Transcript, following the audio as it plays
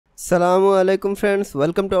Assalamu alaikum friends,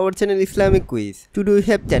 welcome to our channel Islamic Quiz. Today we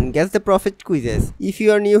have 10 Guess the Prophet quizzes. If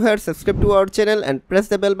you are new here, subscribe to our channel and press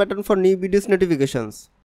the bell button for new videos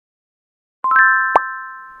notifications.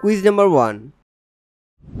 Quiz number 1.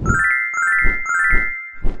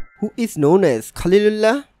 Who is known as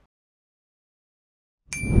Khalilullah?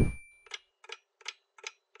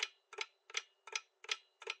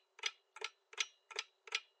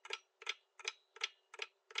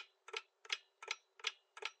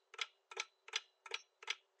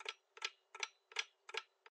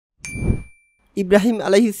 Ibrahim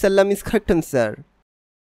alayhi salam is correct answer.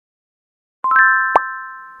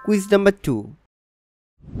 Quiz number 2.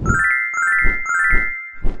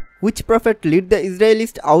 Which prophet led the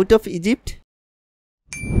Israelis out of Egypt?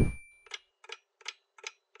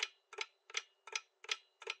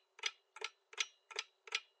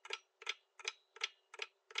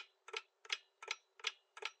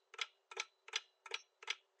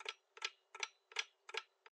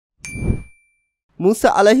 Musa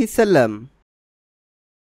alayhi salam.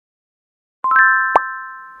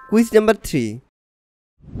 Quiz number 3.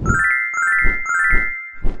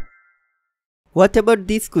 What about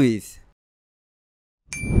this quiz?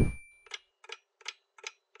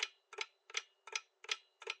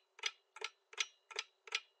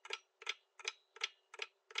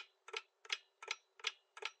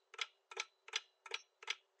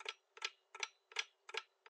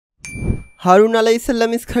 Harun alayhi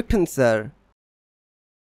salam is correct answer.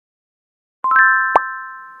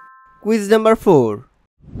 Quiz number 4.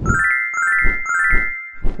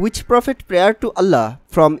 Which prophet prayed to Allah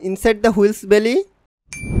from inside the whale's belly?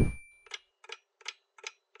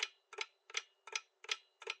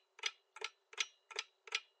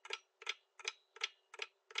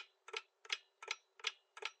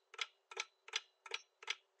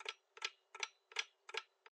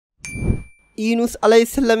 Yunus alayhi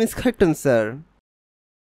salam is correct answer.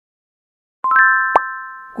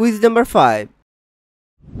 Quiz number 5.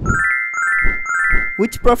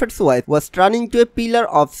 Which prophet's wife was thrown into a pillar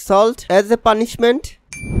of salt as a punishment?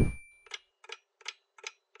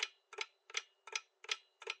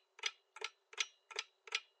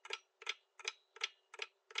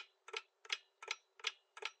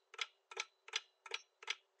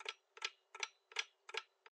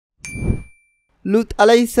 Lut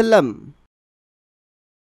alayhi salam.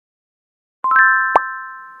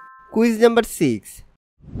 Quiz number 6.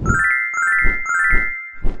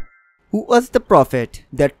 Who was the prophet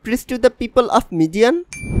that preached to the people of Midian?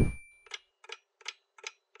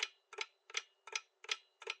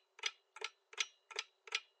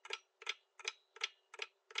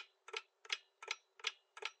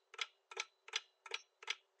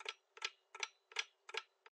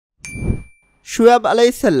 Shuaib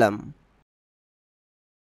alayhi salam.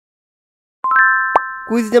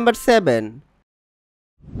 Quiz number 7.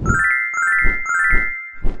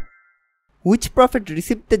 Which prophet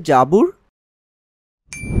received the Jabur?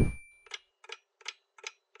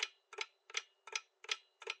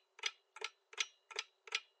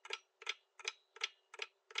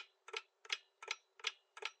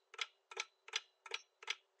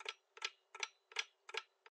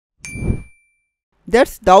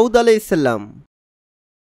 That's Daud alayhi salam.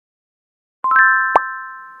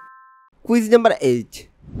 Quiz number 8.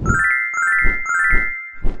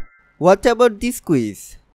 What about this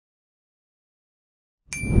quiz?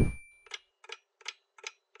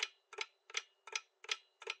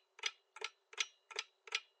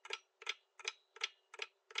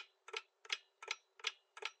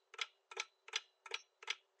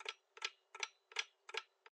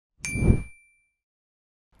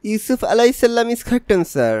 Yusuf alayhi salam is correct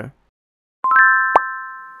answer.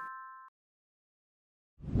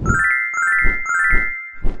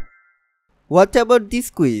 What about this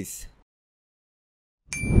quiz?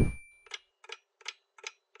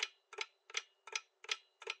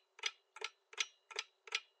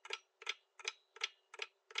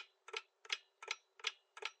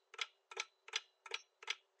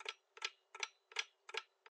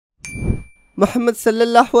 Muhammad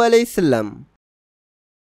sallallahu alayhi wasallam.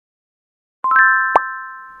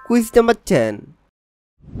 Quiz number 10.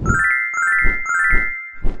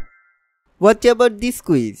 What about this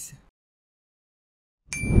quiz?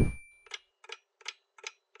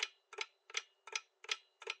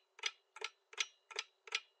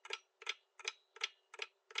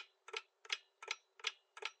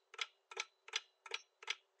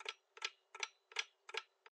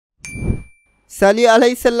 Salih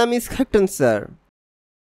alayhi salam is correct answer.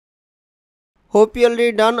 Hope you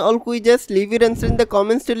already done all quizzes. Leave your answer in the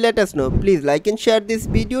comments to let us know. Please like and share this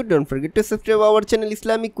video. Don't forget to subscribe our channel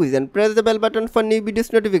Islamic Quiz and press the bell button for new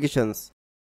videos notifications.